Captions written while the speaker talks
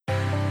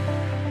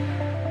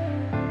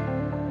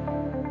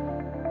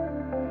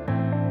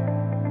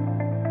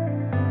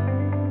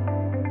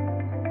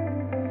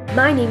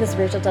My name is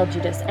Rachel Del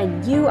Giudice,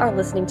 and you are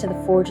listening to the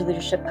Forge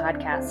Leadership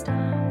Podcast.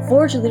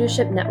 Forge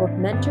Leadership Network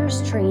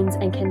mentors, trains,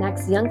 and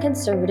connects young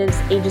conservatives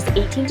ages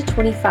 18 to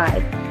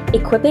 25,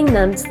 equipping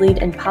them to lead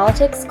in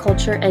politics,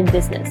 culture, and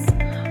business.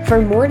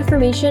 For more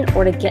information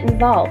or to get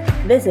involved,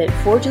 visit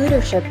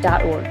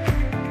forgeleadership.org.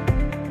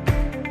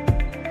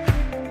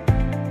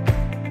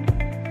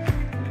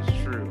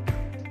 It's true.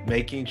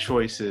 Making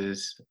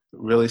choices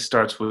really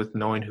starts with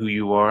knowing who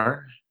you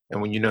are.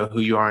 And when you know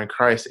who you are in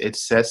Christ, it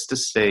sets the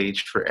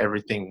stage for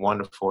everything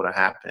wonderful to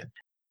happen.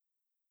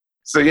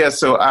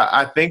 So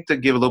I think to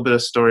give a little bit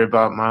of story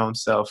about my own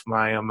self,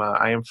 I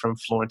am from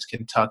Florence,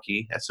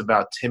 Kentucky. That's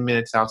about 10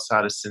 minutes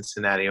outside of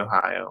Cincinnati,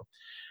 Ohio.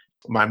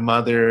 My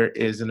mother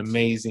is an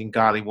amazing,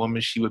 godly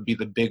woman. She would be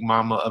the big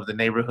mama of the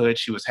neighborhood.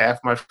 She was half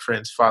my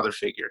friend's father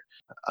figure.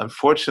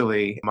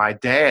 Unfortunately, my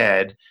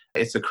dad,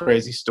 it's a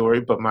crazy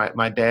story, but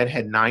my dad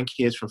had 9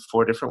 kids from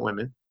 4 different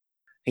women.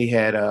 He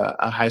had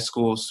a high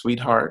school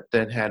sweetheart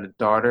that had a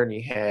daughter, and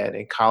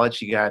in college,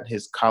 he got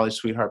his college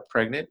sweetheart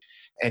pregnant.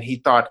 And he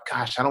thought,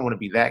 gosh, I don't want to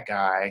be that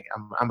guy.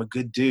 I'm a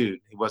good dude.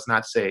 He was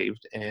not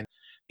saved. And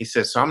he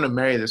said, so I'm going to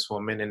marry this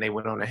woman. And they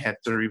went on and had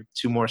 2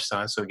 more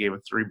sons. So he gave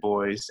him 3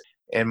 boys.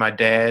 And my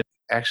dad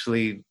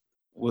actually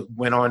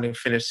went on and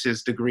finished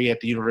his degree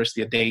at the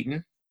University of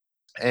Dayton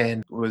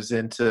and was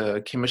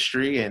into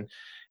chemistry and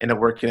ended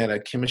up working at a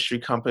chemistry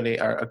company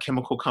or a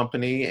chemical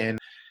company. And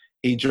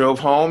he drove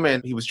home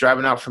and he was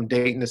driving out from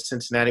Dayton to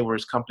Cincinnati where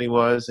his company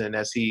was. And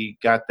as he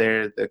got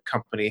there,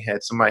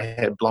 somebody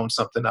had blown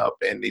something up,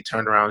 and he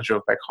turned around and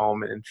drove back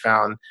home and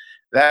found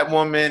that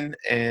woman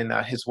and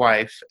his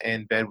wife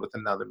in bed with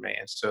another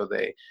man. So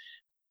it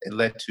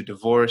led to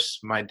divorce.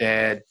 My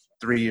dad,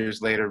 3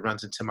 years later,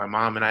 runs into my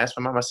mom. And I asked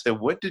my mom, I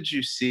said, what did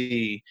you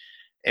see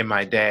in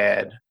my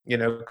dad?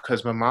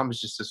 Because my mom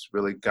is just this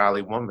really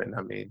godly woman.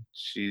 I mean,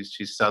 she's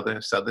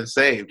Southern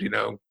saved,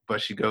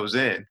 but she goes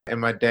in. And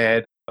my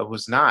dad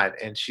was not.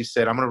 And she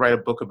said, I'm going to write a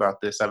book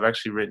about this. I've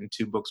actually written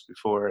 2 books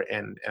before,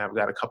 and I've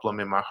got a couple of them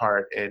in my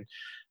heart.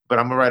 But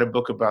I'm going to write a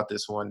book about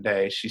this one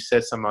day. She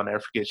said something I'll never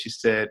forget. She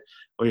said,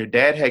 well, your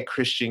dad had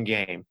Christian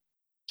game.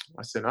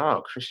 I said,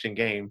 oh, Christian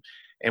game.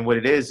 And what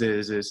it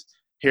is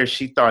here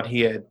she thought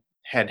he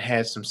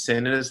had some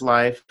sin in his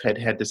life,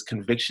 had this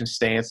conviction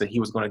stance that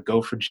he was going to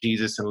go for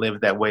Jesus and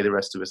live that way the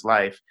rest of his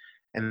life.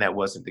 And that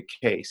wasn't the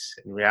case.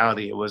 In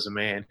reality, it was a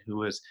man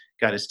who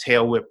got his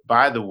tail whipped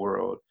by the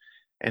world.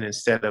 And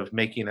instead of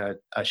making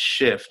a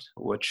shift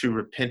or a true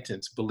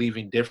repentance,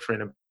 believing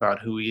different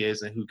about who he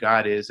is and who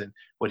God is and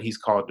what he's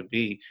called to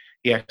be,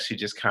 he actually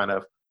just kind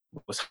of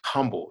was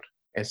humbled.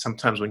 And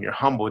sometimes when you're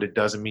humbled, it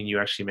doesn't mean you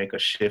actually make a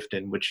shift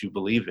in what you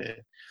believe in.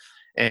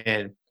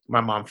 And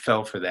my mom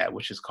fell for that,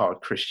 which is called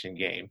Christian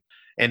game.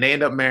 And they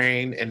ended up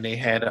marrying, and they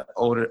had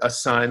a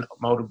son,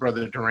 my older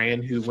brother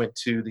Duran, who went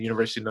to the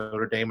University of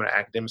Notre Dame on an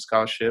academic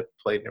scholarship,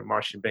 played in a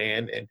marching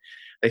band, and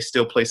they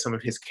still play some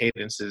of his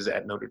cadences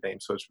at Notre Dame.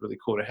 So it's really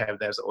cool to have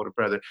that as an older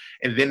brother.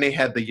 And then they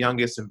had the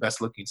youngest and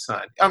best looking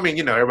son. I mean,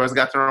 everybody's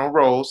got their own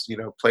roles,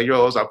 play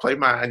yours, I'll play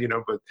mine,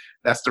 but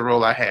that's the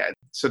role I had.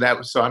 So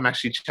I'm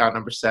actually child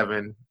number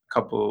 7,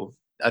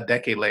 a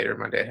decade later.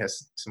 My dad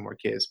has some more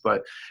kids,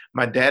 but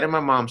my dad and my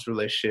mom's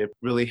relationship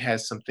really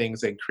has some things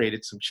that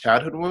created some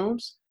childhood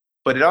wounds,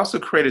 but it also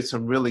created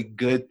some really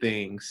good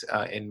things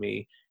in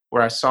me,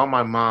 where I saw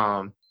my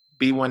mom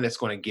be one that's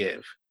going to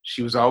give.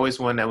 She was always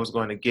one that was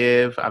going to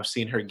give. I've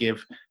seen her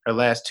give her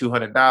last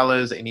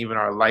 $200, and even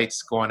our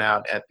lights going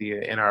out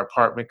in our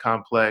apartment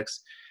complex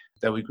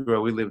that we grew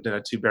up. We lived in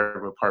a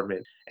 2-bedroom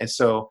apartment. And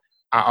so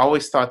I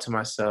always thought to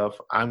myself,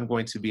 I'm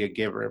going to be a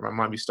giver. My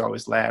mom used to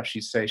always laugh.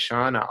 She'd say,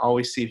 Sean, I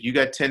always see if you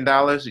got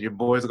 $10, your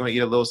boys are going to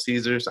eat a Little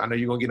Caesars. I know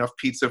you're going to get enough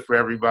pizza for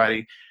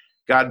everybody.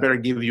 God better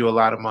give you a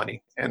lot of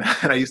money. And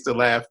I used to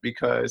laugh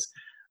because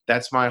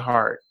that's my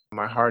heart.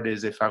 My heart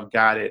is, if I've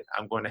got it,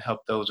 I'm going to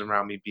help those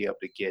around me be able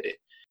to get it.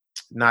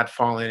 Not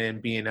falling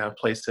in being a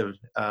place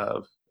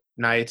of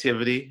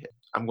naivety.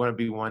 I'm going to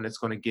be one that's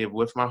going to give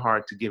with my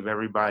heart, to give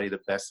everybody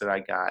the best that I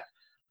got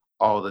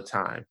all the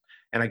time.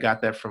 And I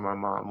got that from my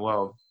mom.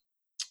 Well,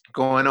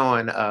 growing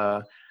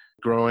up,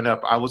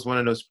 I was one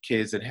of those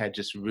kids that had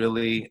just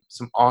really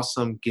some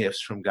awesome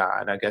gifts from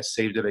God. I got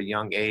saved at a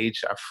young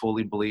age. I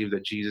fully believe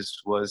that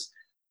Jesus was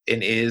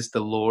and is the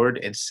Lord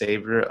and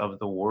Savior of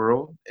the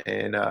world.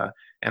 And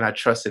I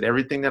trusted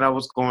everything that I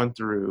was going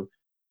through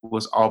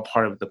was all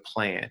part of the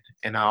plan.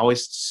 And I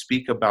always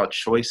speak about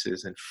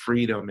choices and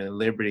freedom and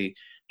liberty.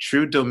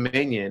 True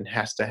dominion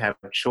has to have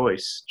a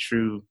choice.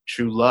 True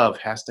love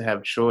has to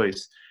have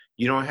choice.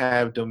 You don't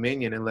have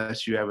dominion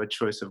unless you have a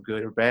choice of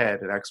good or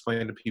bad. And I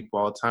explain to people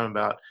all the time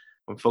about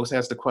when folks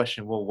ask the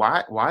question, well,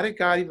 why did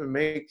God even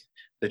make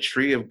the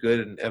tree of good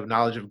and of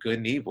knowledge of good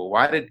and evil?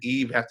 Why did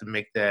Eve have to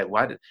make that?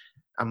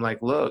 I'm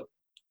like, look,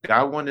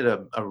 God wanted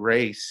a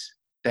race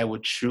that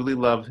would truly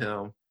love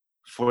him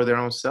for their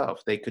own self.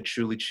 They could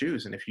truly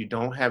choose. And if you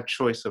don't have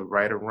choice of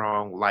right or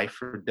wrong,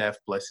 life or death,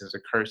 blessings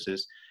or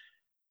curses,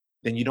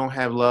 then you don't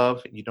have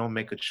love and you don't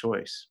make a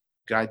choice.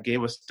 God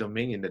gave us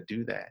dominion to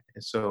do that.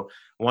 And so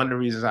one of the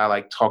reasons I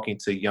like talking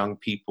to young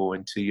people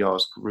and to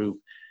y'all's group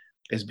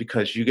is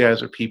because you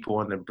guys are people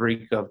on the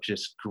brink of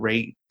just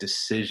great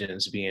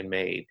decisions being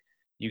made.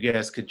 You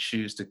guys could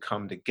choose to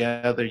come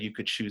together. You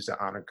could choose to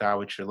honor God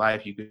with your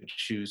life. You could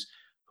choose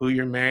who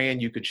you're marrying.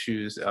 You could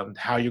choose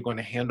how you're going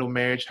to handle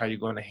marriage, how you're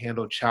going to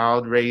handle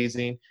child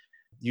raising.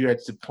 You're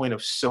at the point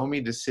of so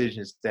many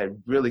decisions that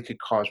really could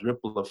cause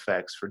ripple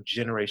effects for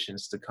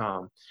generations to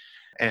come.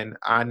 And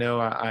I know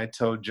I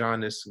told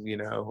John this,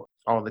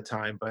 all the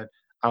time, but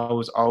I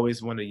was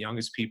always one of the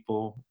youngest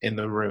people in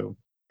the room,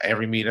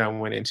 every meeting I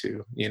went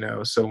into,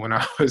 So when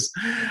I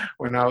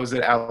was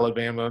at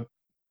Alabama,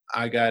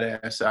 I got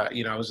asked,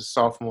 I was a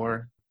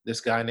sophomore.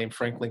 This guy named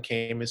Franklin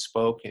came and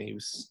spoke, and he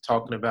was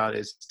talking about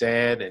his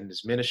dad and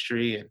his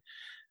ministry. And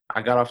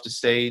I got off the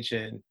stage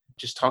and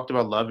just talked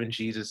about loving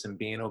Jesus and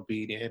being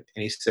obedient.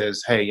 And he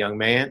says, "Hey, young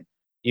man,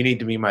 you need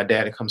to meet my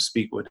dad and come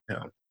speak with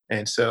him."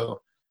 And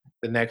so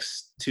the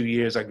next 2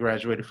 years, I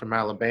graduated from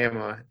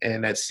Alabama,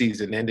 and that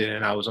season ended,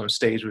 and I was on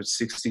stage with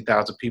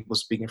 60,000 people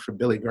speaking for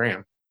Billy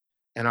Graham.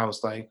 And I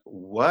was like,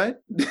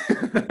 what?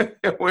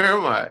 Where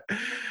am I?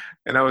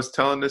 And I was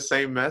telling the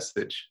same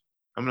message.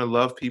 I'm going to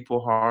love people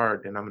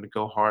hard, and I'm going to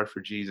go hard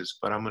for Jesus,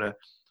 but I'm going to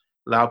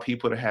allow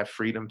people to have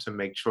freedom to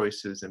make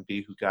choices and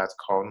be who God's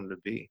called them to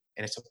be.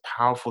 And it's a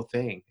powerful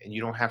thing. And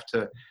you don't have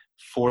to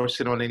force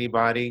it on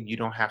anybody. You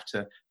don't have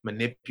to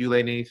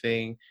manipulate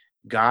anything.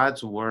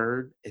 God's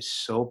word is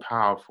so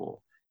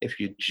powerful. If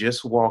you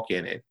just walk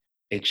in it,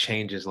 it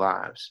changes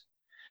lives.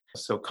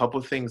 So a couple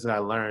of things that I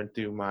learned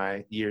through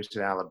my years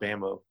at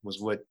Alabama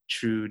was what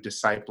true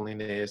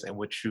discipling is and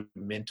what true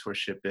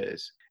mentorship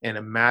is. In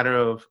a matter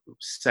of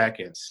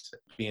seconds,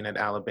 being at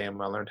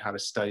Alabama, I learned how to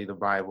study the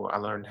Bible. I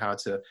learned how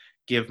to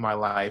give my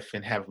life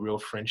and have real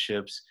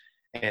friendships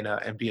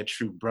and be a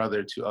true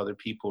brother to other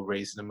people,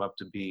 raising them up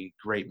to be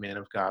great men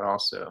of God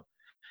also.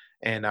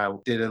 And I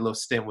did a little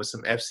stint with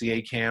some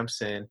FCA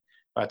camps. And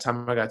by the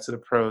time I got to the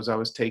pros, I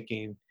was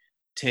taking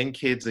 10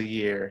 kids a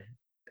year,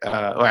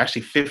 or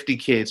actually 50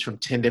 kids from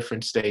 10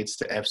 different states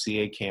to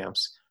FCA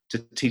camps to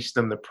teach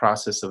them the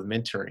process of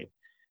mentoring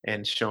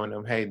and showing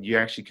them, hey, you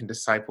actually can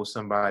disciple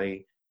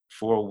somebody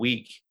for a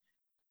week.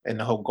 And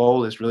the whole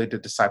goal is really to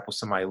disciple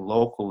somebody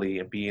locally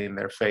and be in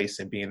their face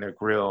and be in their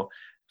grill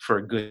for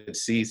a good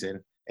season.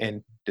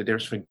 And the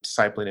difference between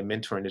discipling and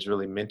mentoring is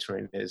really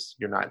mentoring is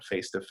you're not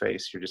face to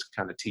face, you're just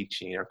kind of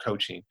teaching or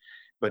coaching,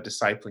 but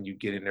discipling, you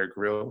get in their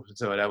grill.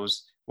 So that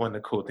was one of the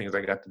cool things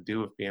I got to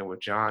do with being with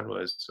John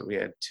was, so we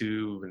had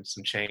 2 and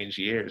some change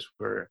years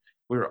where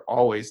we were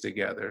always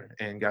together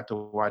and got to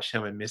watch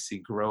him and Missy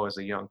grow as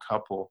a young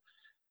couple.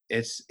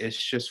 It's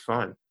just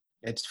fun.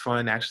 It's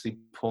fun actually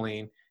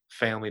pulling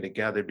family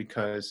together,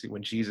 because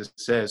when Jesus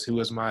says, who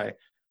is my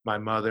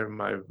mother,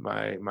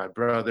 my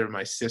brother,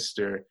 my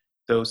sister,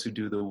 those who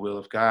do the will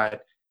of God,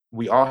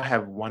 we all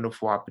have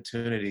wonderful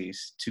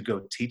opportunities to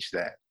go teach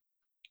that,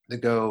 to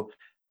go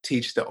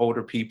teach the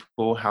older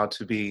people how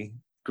to be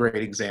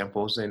great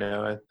examples. I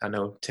know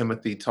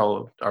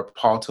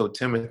Paul told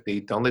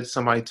Timothy, don't let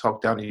somebody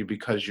talk down to you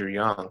because you're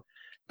young,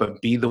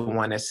 but be the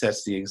one that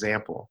sets the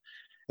example.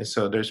 And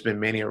so there's been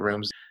many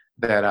rooms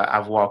that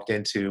I've walked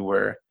into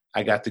where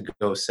I got to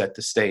go set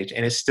the stage,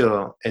 and it's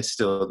still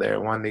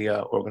there. One of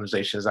the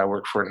organizations I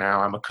work for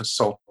now, I'm a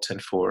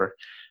consultant for.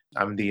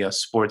 I'm the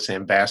sports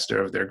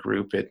ambassador of their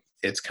group.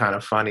 It's kind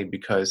of funny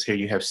because here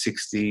you have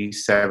 60,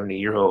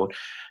 70-year-old,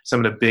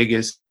 some of the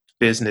biggest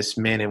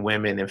businessmen and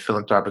women and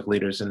philanthropic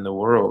leaders in the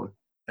world,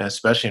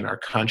 especially in our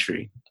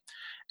country.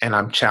 And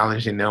I'm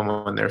challenging them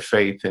on their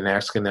faith and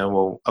asking them,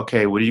 well,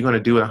 okay, what are you going to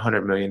do with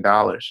 $100 million?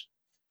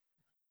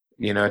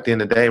 At the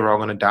end of the day, we're all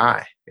going to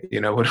die.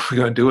 What are we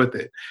going to do with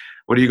it?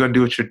 What are you going to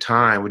do with your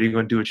time? What are you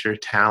going to do with your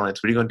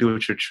talents? What are you going to do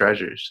with your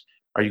treasures?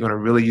 Are you going to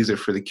really use it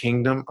for the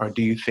kingdom? Or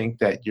do you think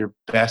that your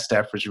best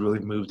efforts really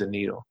move the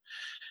needle?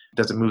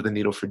 Does it move the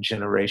needle for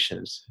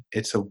generations?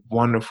 It's a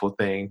wonderful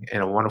thing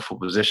and a wonderful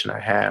position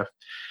I have,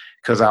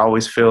 because I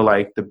always feel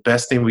like the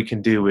best thing we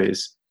can do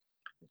is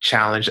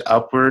challenge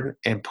upward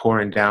and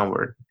pouring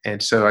downward.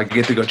 And so I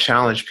get to go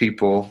challenge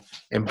people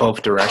in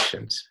both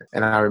directions.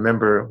 And I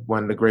remember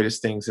one of the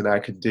greatest things that I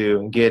could do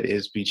and get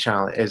is be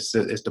challenged, is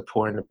to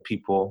pour into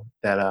people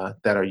that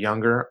are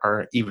younger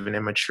or even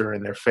immature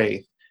in their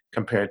faith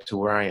compared to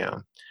where I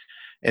am.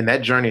 And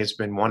that journey has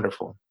been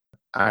wonderful.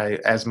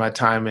 As my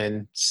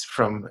time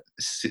from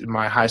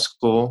my high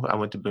school, I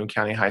went to Boone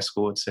County High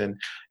School.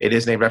 It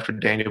is named after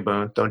Daniel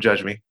Boone. Don't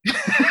judge me.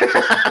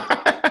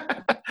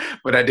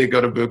 But I did go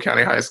to Boone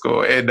County High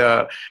School, and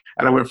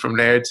I went from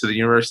there to the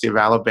University of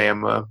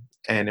Alabama,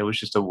 and it was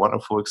just a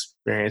wonderful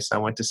experience. I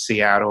went to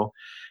Seattle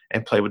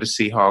and played with the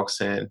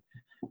Seahawks, and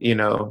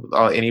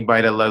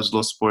anybody that loves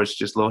little sports,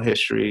 just little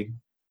history.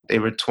 They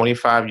were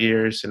 25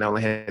 years and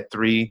only had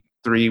three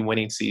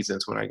winning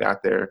seasons when I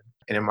got there.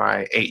 And in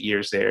my 8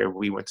 years there,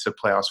 we went to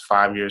playoffs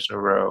 5 years in a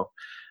row,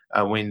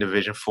 winning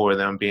Division for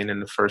them, being in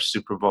the first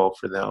Super Bowl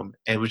for them.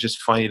 And it was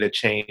just funny to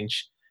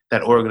change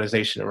that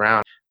organization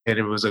around. And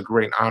it was a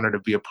great honor to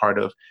be a part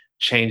of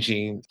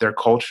changing their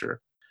culture.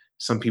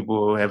 Some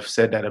people have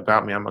said that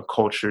about me. I'm a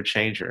culture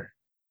changer.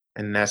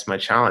 And that's my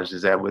challenge,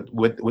 is that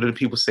what do the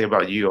people say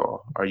about you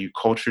all? Are you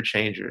culture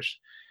changers?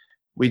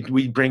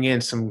 We bring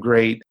in some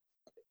great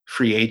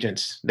free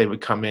agents. They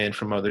would come in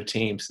from other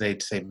teams.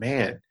 They'd say,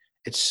 man,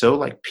 it's so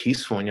like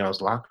peaceful in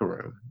y'all's locker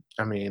room.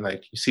 I mean,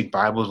 like, you see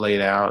Bibles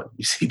laid out,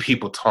 you see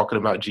people talking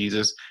about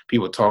Jesus,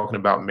 people talking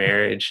about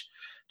marriage,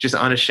 just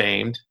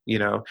unashamed.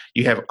 You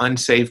have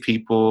unsaved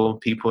people,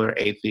 people are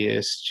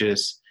atheists,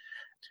 just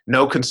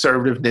no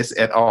conservativeness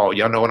at all.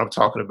 Y'all know what I'm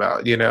talking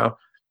about,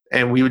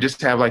 and we would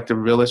just have like the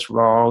realest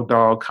raw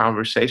dog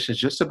conversations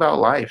just about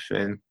life.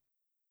 And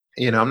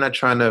I'm not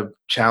trying to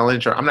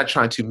challenge, or I'm not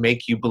trying to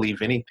make you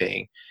believe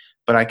anything,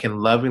 but I can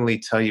lovingly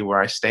tell you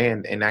where I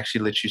stand and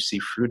actually let you see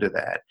fruit of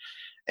that.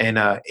 And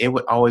it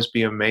would always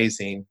be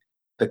amazing,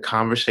 the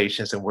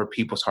conversations and where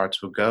people's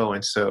hearts would go.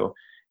 And so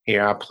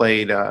here I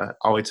played all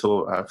the way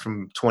till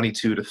from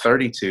 22 to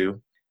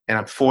 32, and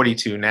I'm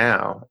 42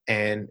 now.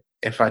 And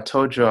if I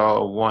told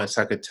y'all once,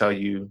 I could tell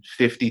you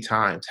 50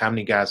 times how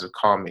many guys have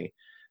called me.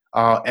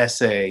 Oh,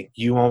 SA,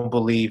 you won't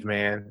believe,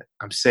 man,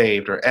 I'm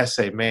saved. Or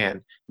SA,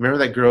 man, remember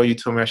that girl you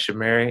told me I should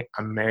marry?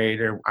 I married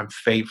her. I'm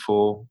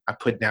faithful. I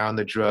put down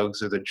the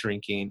drugs or the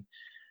drinking.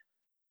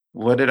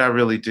 What did I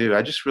really do?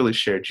 I just really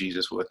shared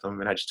Jesus with them.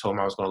 And I just told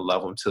them I was going to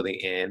love them till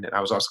the end. And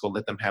I was also going to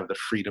let them have the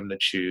freedom to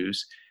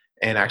choose,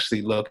 and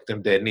actually look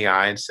them dead in the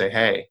eye and say,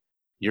 hey,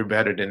 you're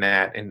better than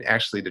that. And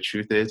actually, the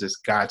truth is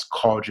God's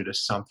called you to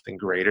something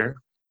greater,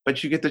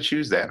 but you get to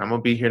choose that. I'm going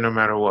to be here no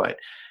matter what.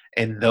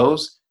 And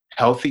those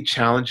healthy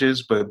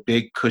challenges, but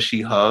big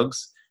cushy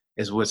hugs,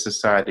 is what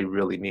society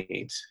really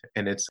needs.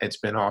 And it's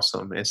been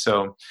awesome. And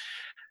so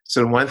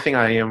one thing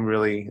I am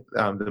really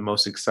the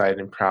most excited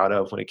and proud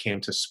of when it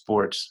came to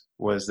sports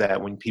was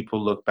that when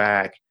people look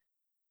back,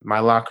 my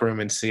locker room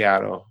in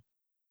Seattle,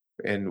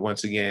 and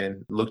once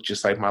again, looked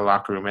just like my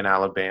locker room in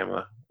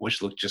Alabama,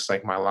 which looked just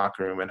like my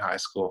locker room in high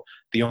school.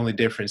 The only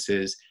difference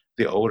is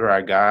the older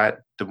I got,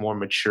 the more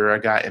mature I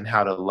got in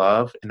how to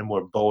love, and the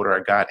more bolder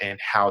I got in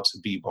how to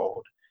be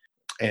bold.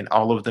 And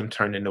all of them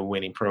turned into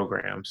winning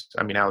programs.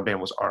 I mean,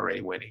 Alabama was already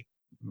winning,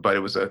 but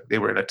they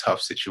were in a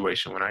tough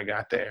situation when I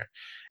got there,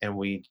 and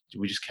we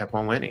just kept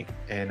on winning,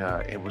 and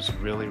it was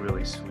really,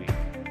 really sweet.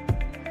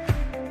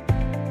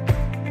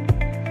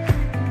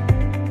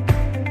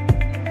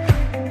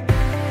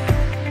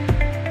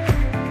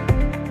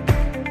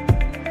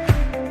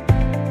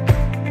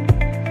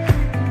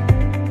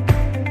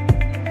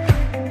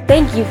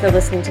 Thank you for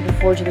listening to the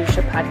Forge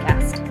Leadership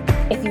Podcast.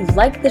 If you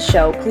liked the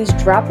show, please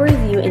drop a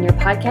review in your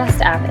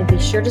podcast app and be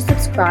sure to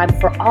subscribe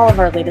for all of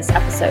our latest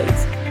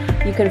episodes.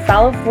 You can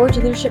follow Forge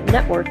Leadership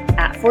Network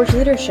at Forge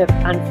Leadership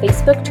on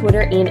Facebook,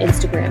 Twitter, and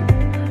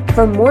Instagram.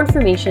 For more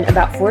information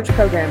about Forge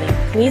programming,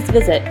 please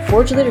visit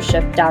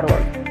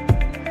forgeleadership.org.